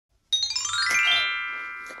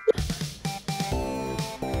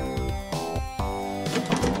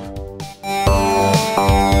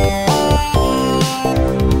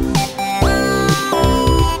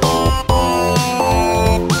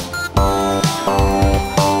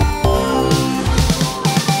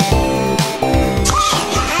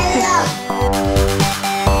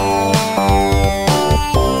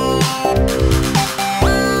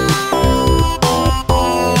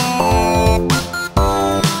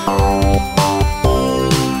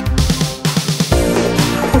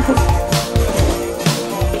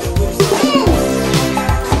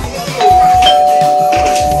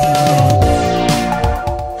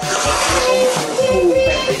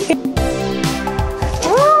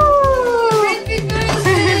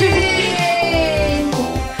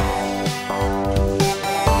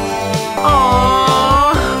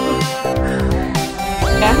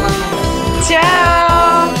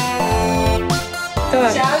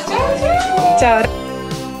Ciao.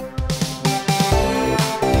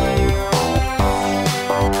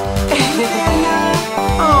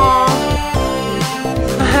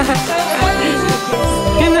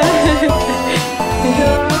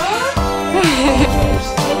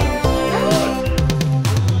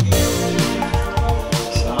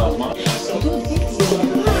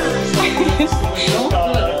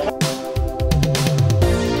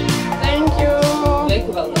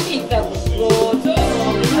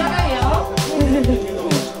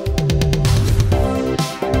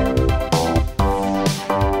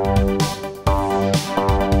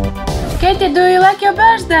 Keitija, do you like your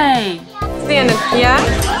birthday? Diena, jā?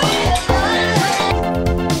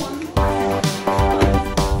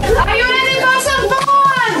 Are you ready for some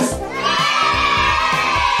fun?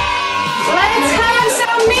 Let's have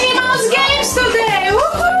some Minnie Mouse games today!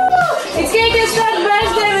 Woohoo! It's Keitija's third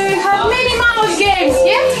birthday, we will have Minnie Mouse games,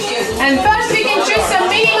 yeah? And first we can choose some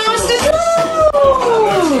Minnie Mouse Tattos!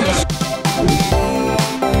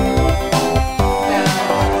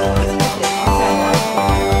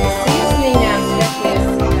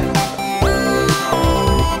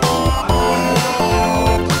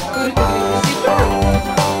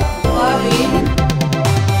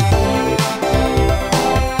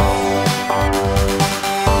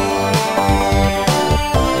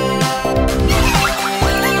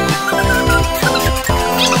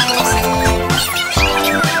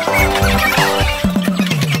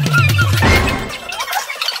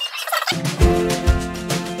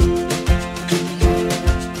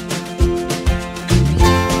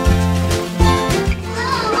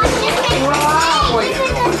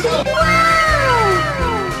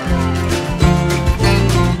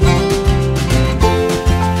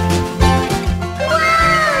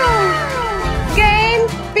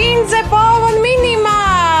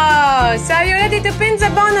 Are you ready to pin the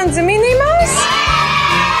bone on the Minnie Mouse?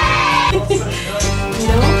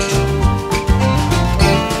 No?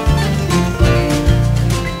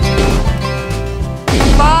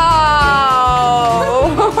 Wow!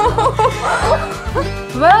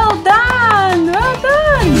 Well done! Well done!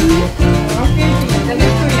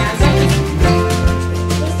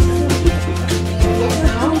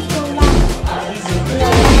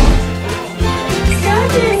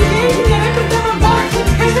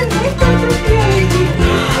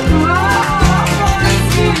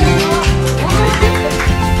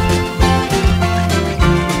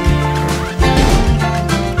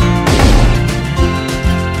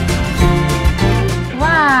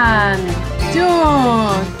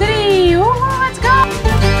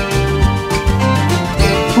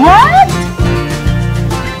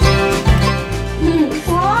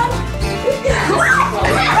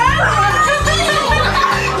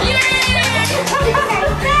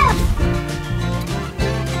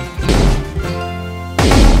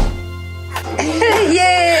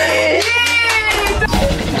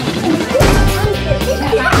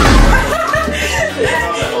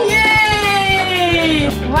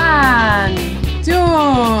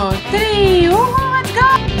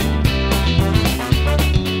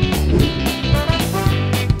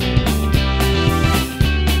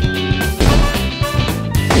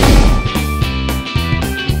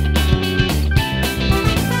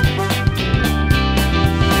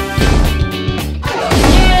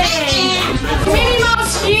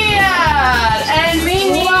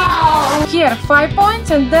 Here 5 points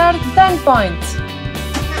and there 10 points.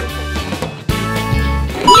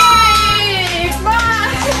 Yay! Fun!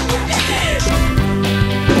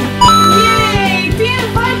 Yay!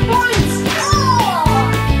 5 points!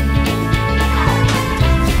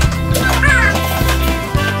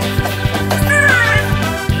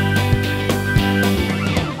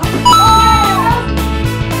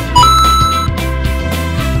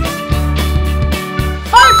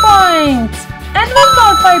 Points! And one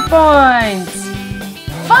more 5 points!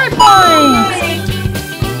 5 points!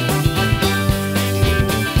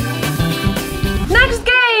 Next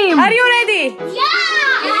game! Are you ready?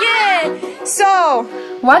 Yeah! Yeah! So,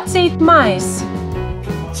 what's eat mice?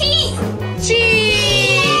 Cheese!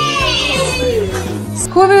 Cheese!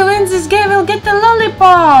 Who will win this game will get a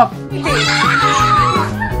lollipop!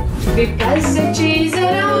 Because the cheese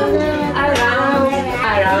around, around,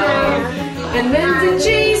 around, and then the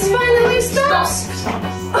cheese finally stops.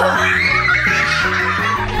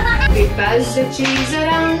 Because the cheese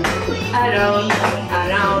around, around,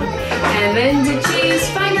 around, and then the cheese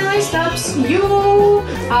finally stops. You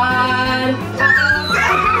are out.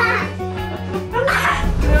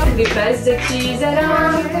 Because the cheese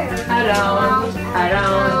around, around,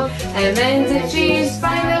 around, and then the cheese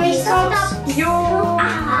finally stops. You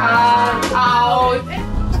are out.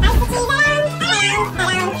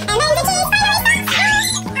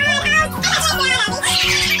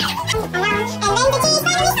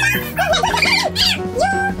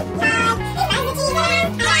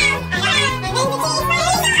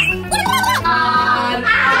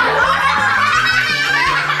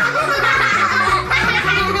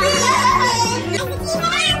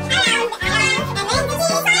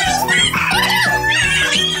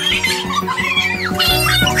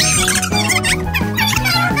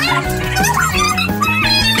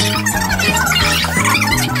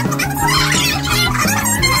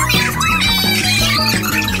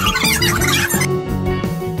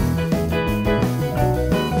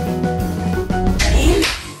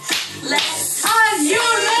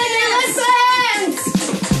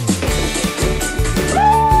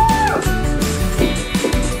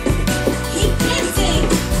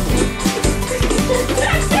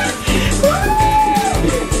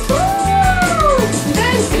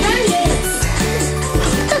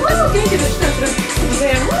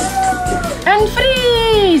 and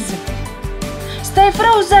freeze. Stay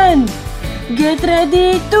frozen. Get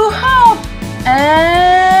ready to hop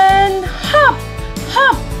and hop,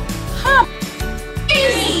 hop, hop.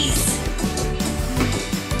 Freeze.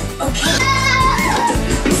 Okay.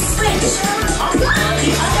 Switch. On the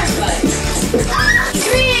other foot.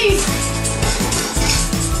 Freeze.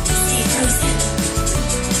 Stay frozen.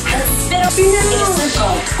 Let's spin up in a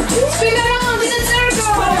circle. Spin around in a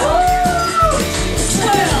circle. Twirl.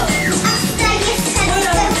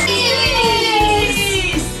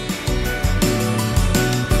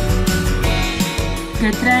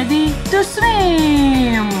 Get ready to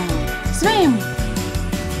swim. Swim.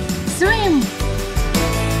 Swim.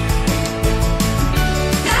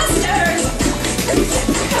 Faster.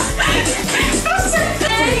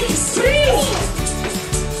 Freeze.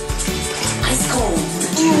 Ice cold.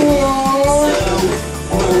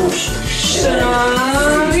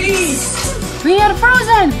 We are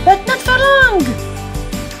frozen, but not for long.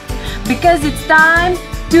 Because it's time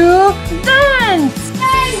to dance.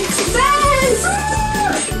 Dance, dance.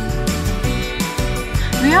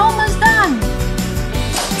 We're almost done.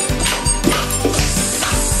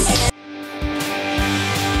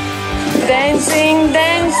 Dancing,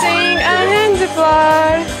 dancing on the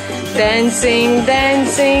floor. Dancing,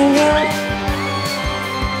 dancing.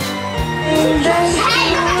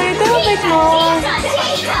 Dancing a little bit more.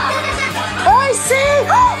 Oh, I see.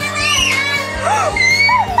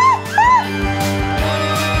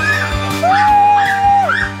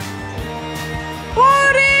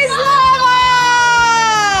 What is lava?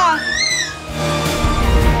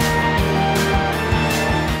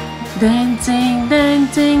 Dancing,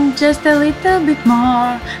 dancing, just a little bit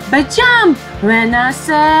more. But jump when I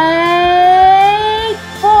say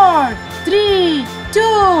 4, 3, 2,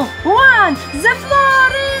 1. The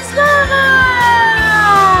floor is lava!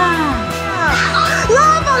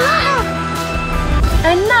 Lava, lava!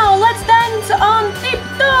 And now let's dance on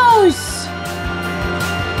tiptoes.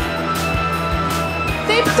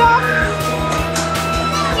 Tip-top.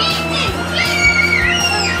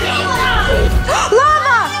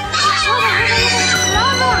 Lava!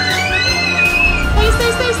 Lava!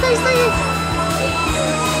 Stay.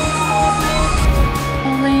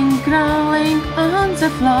 Crawling on the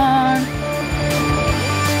floor.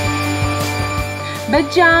 But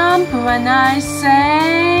jump when I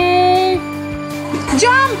say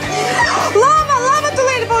jump! Lava, lava to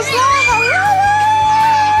Lilibos, lava, lava!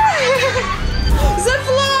 The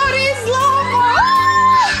floor is lava!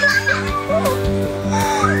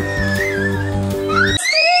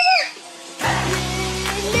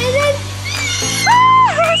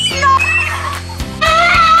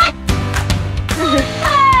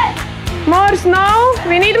 More snow?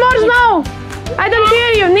 We need more snow! I don't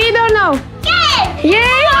hear you. Need or no? Yes!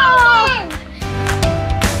 Yeah!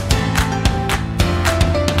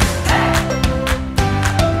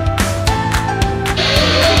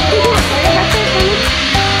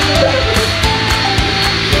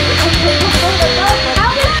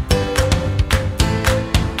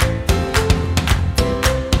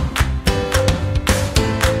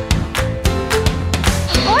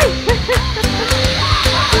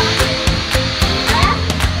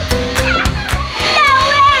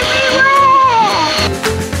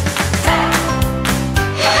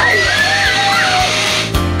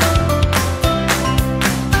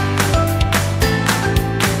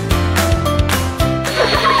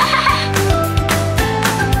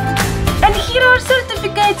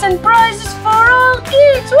 And prizes for all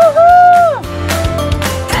kids! Woohoo!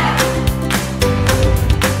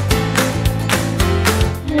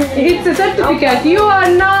 It's a certificate. You are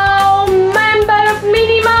now member of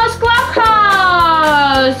Minnie Mouse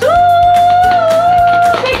Clubhouse! Woo!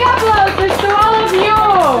 Big applause to all of you!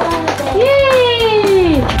 Yay!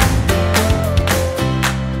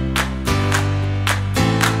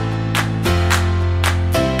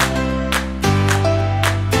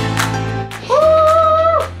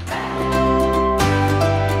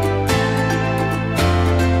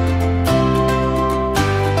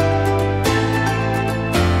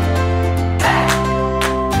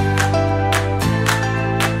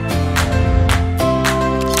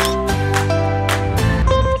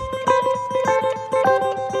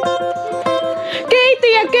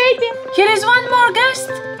 Keitija, here is one more guest.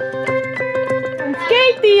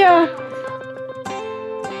 Keitija.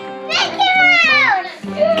 Mickey Mouse!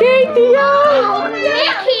 Keitija.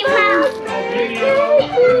 Mickey Mouse!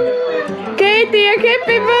 Keitija,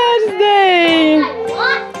 happy birthday.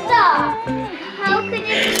 What the? How could it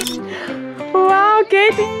be? Wow,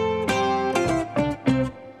 Keitija.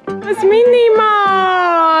 It's Minnie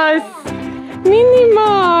Mouse. Minnie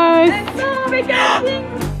Mouse. Happy birthday.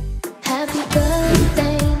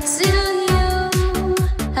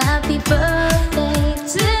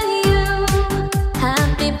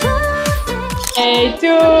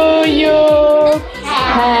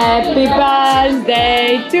 Happy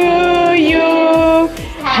birthday to you.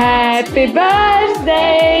 Happy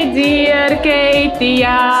birthday, dear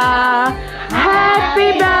Keitija.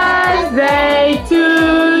 Happy birthday to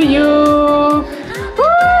you.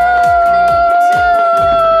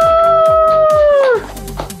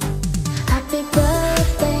 Happy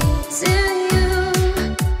birthday to you.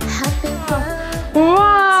 Happy birthday.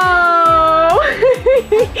 Wow!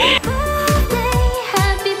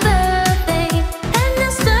 Happy birthday, and the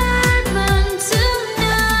start run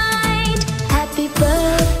tonight. Happy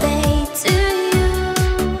birthday to you.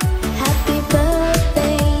 Happy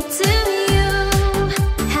birthday to you.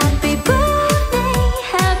 Happy birthday,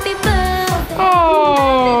 happy birthday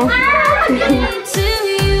Oh! to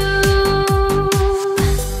you.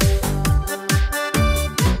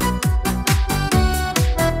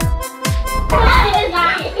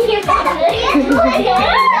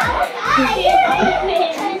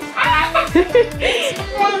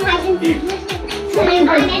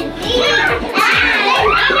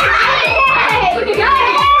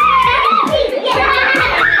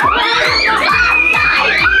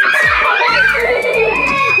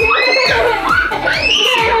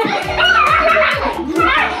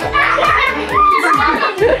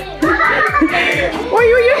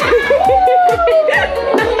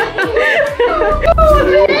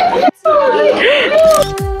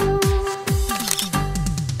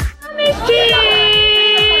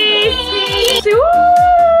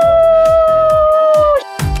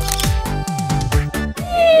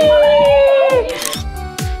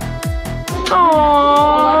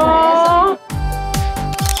 Aww.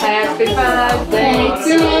 Happy birthday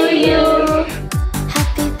to you.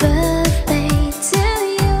 Happy birthday to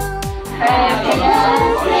you. Happy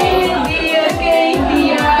birthday, dear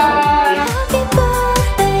Keitija. Happy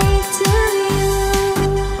birthday to you.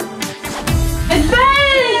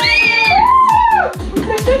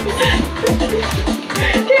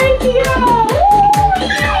 Keitija!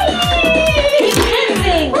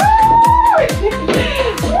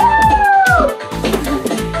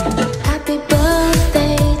 Happy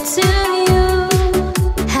birthday to you.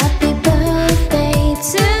 Happy birthday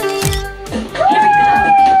to you.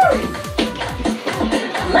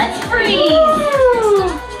 Let's freeze!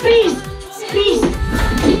 Freeze! Freeze!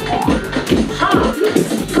 Hop!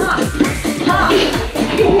 Hop! Hop!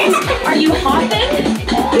 Are you hopping?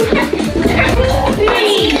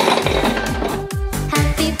 Freeze!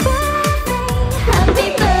 Happy birthday. Happy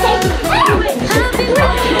birthday. Happy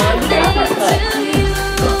birthday to you.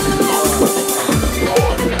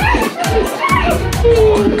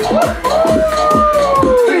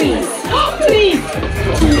 Freeze! Freeze!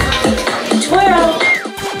 Twirl!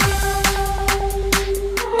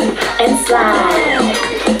 And slide!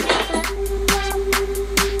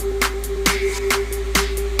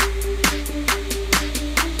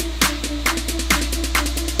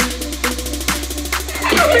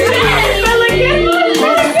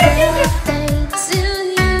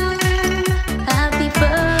 Happy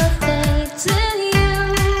birthday to you.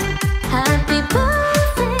 Happy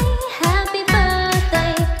birthday, happy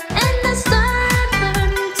birthday, and the star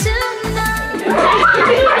burn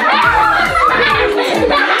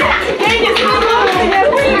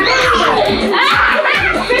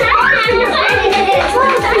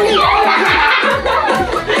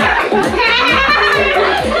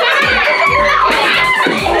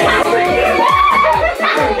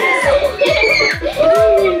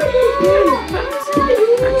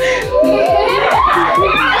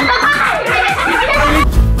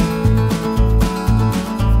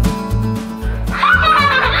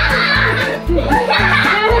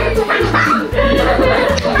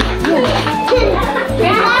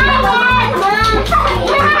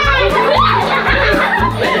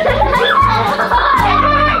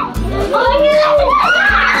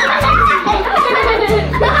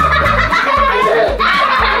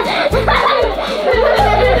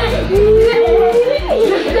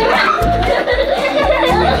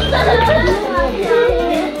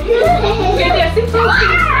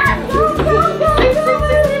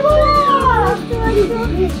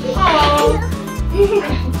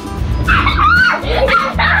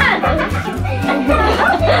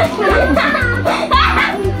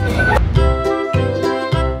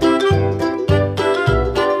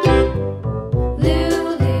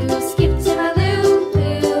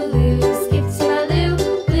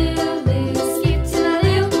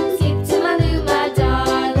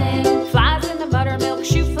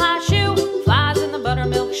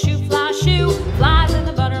Flies in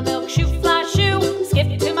the buttermilk shoe, fly shoe.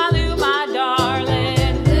 Skip to my loo, my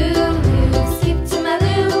darling.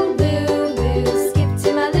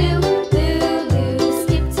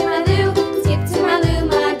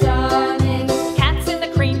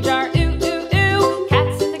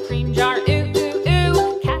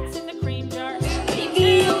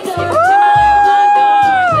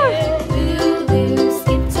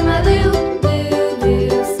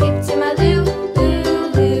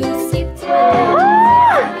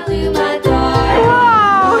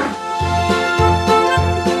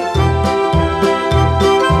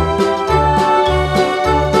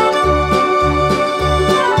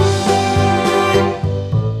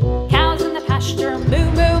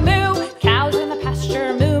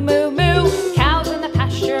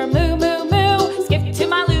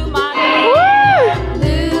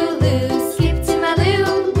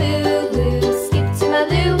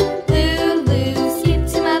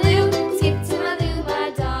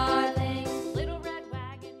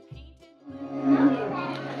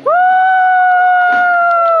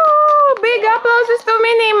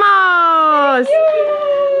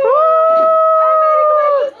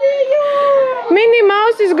 Minnie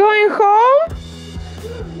Mouse is going home?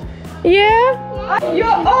 Yeah? You're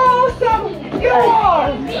awesome! You are!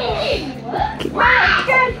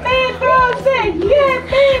 Get me birthday! Get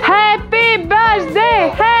me! Happy birthday!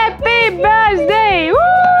 Happy birthday! Woo!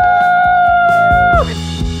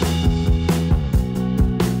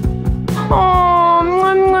 Oh,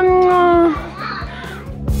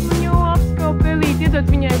 Viņu apskopelīt, iedot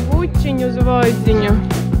viņai bučiņu uz vaidziņu.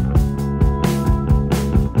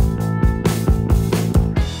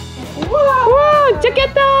 Wow, check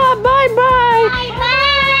it out! Bye bye!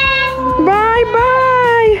 Bye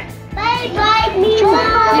bye! Bye bye, Minnie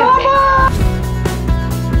Mouse.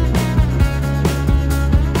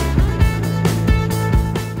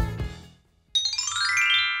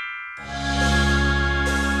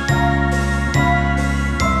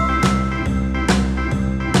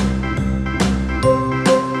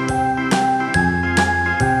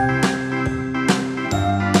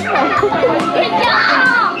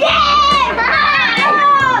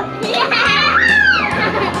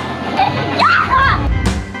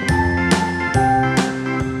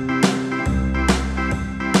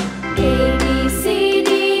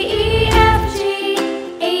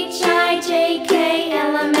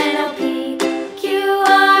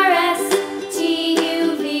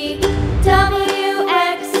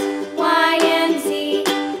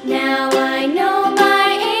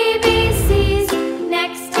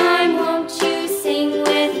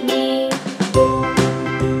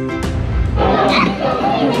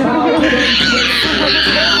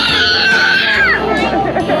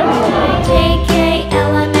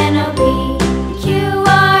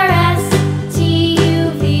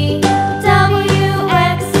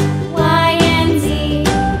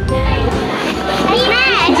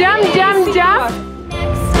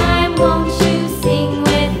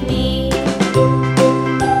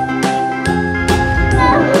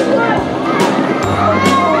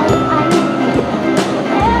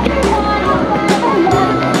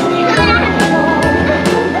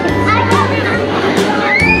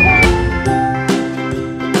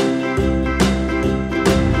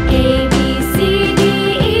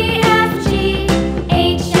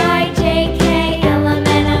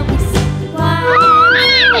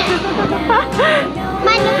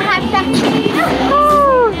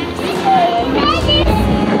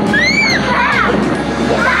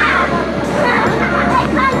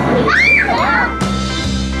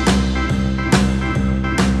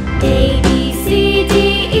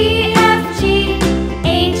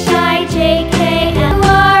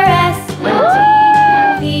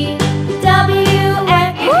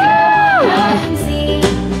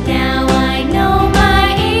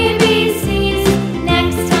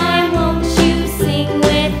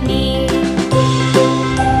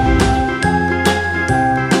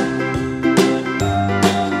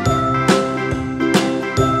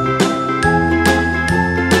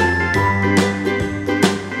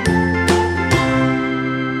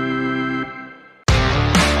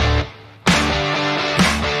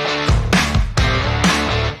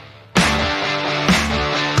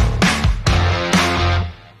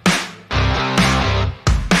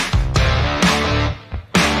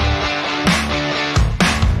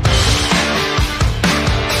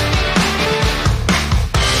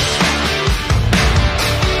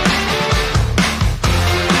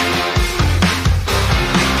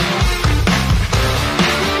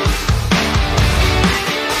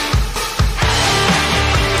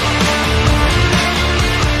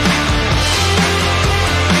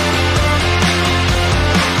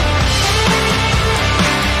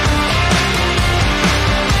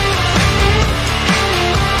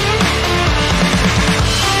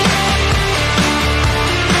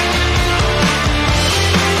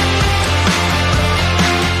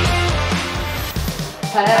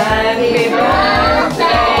 Happy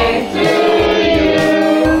birthday to you.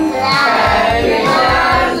 Happy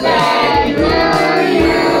birthday to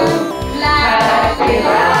you. Happy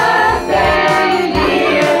birthday,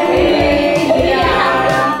 dear Keitija.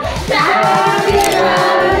 Happy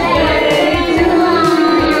birthday to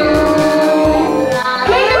you.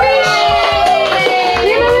 Make a wish.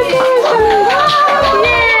 Give us a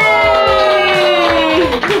wish.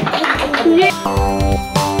 Yay!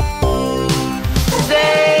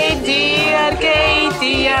 Dear Keitija.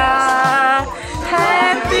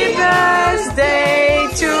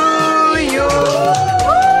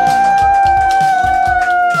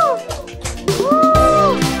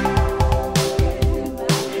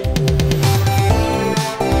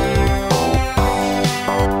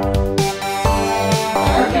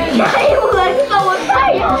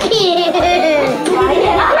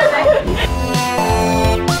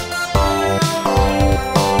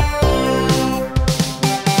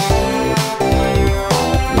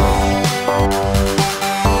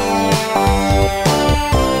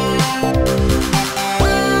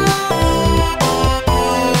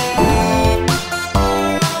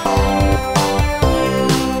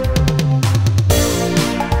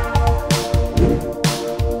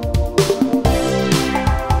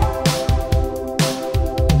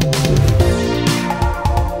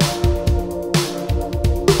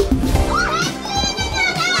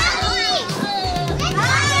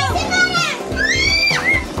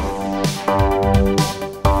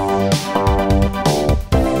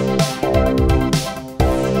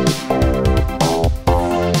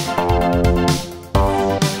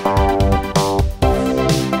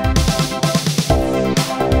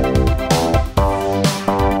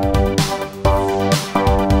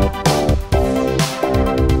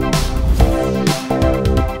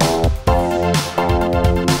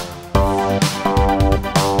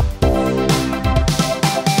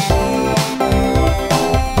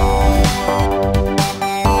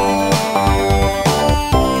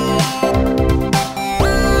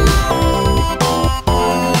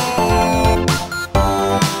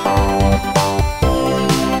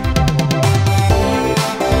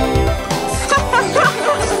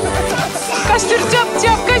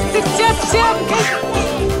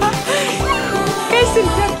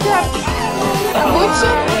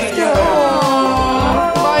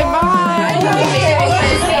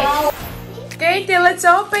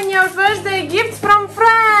 let's open your birthday gift from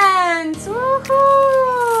friends.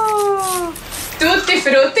 Woohoo! Tutti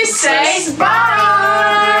Frutti says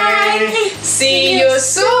bye! See you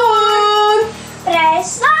soon!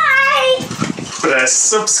 Press like. Press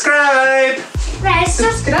subscribe. Press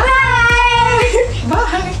subscribe.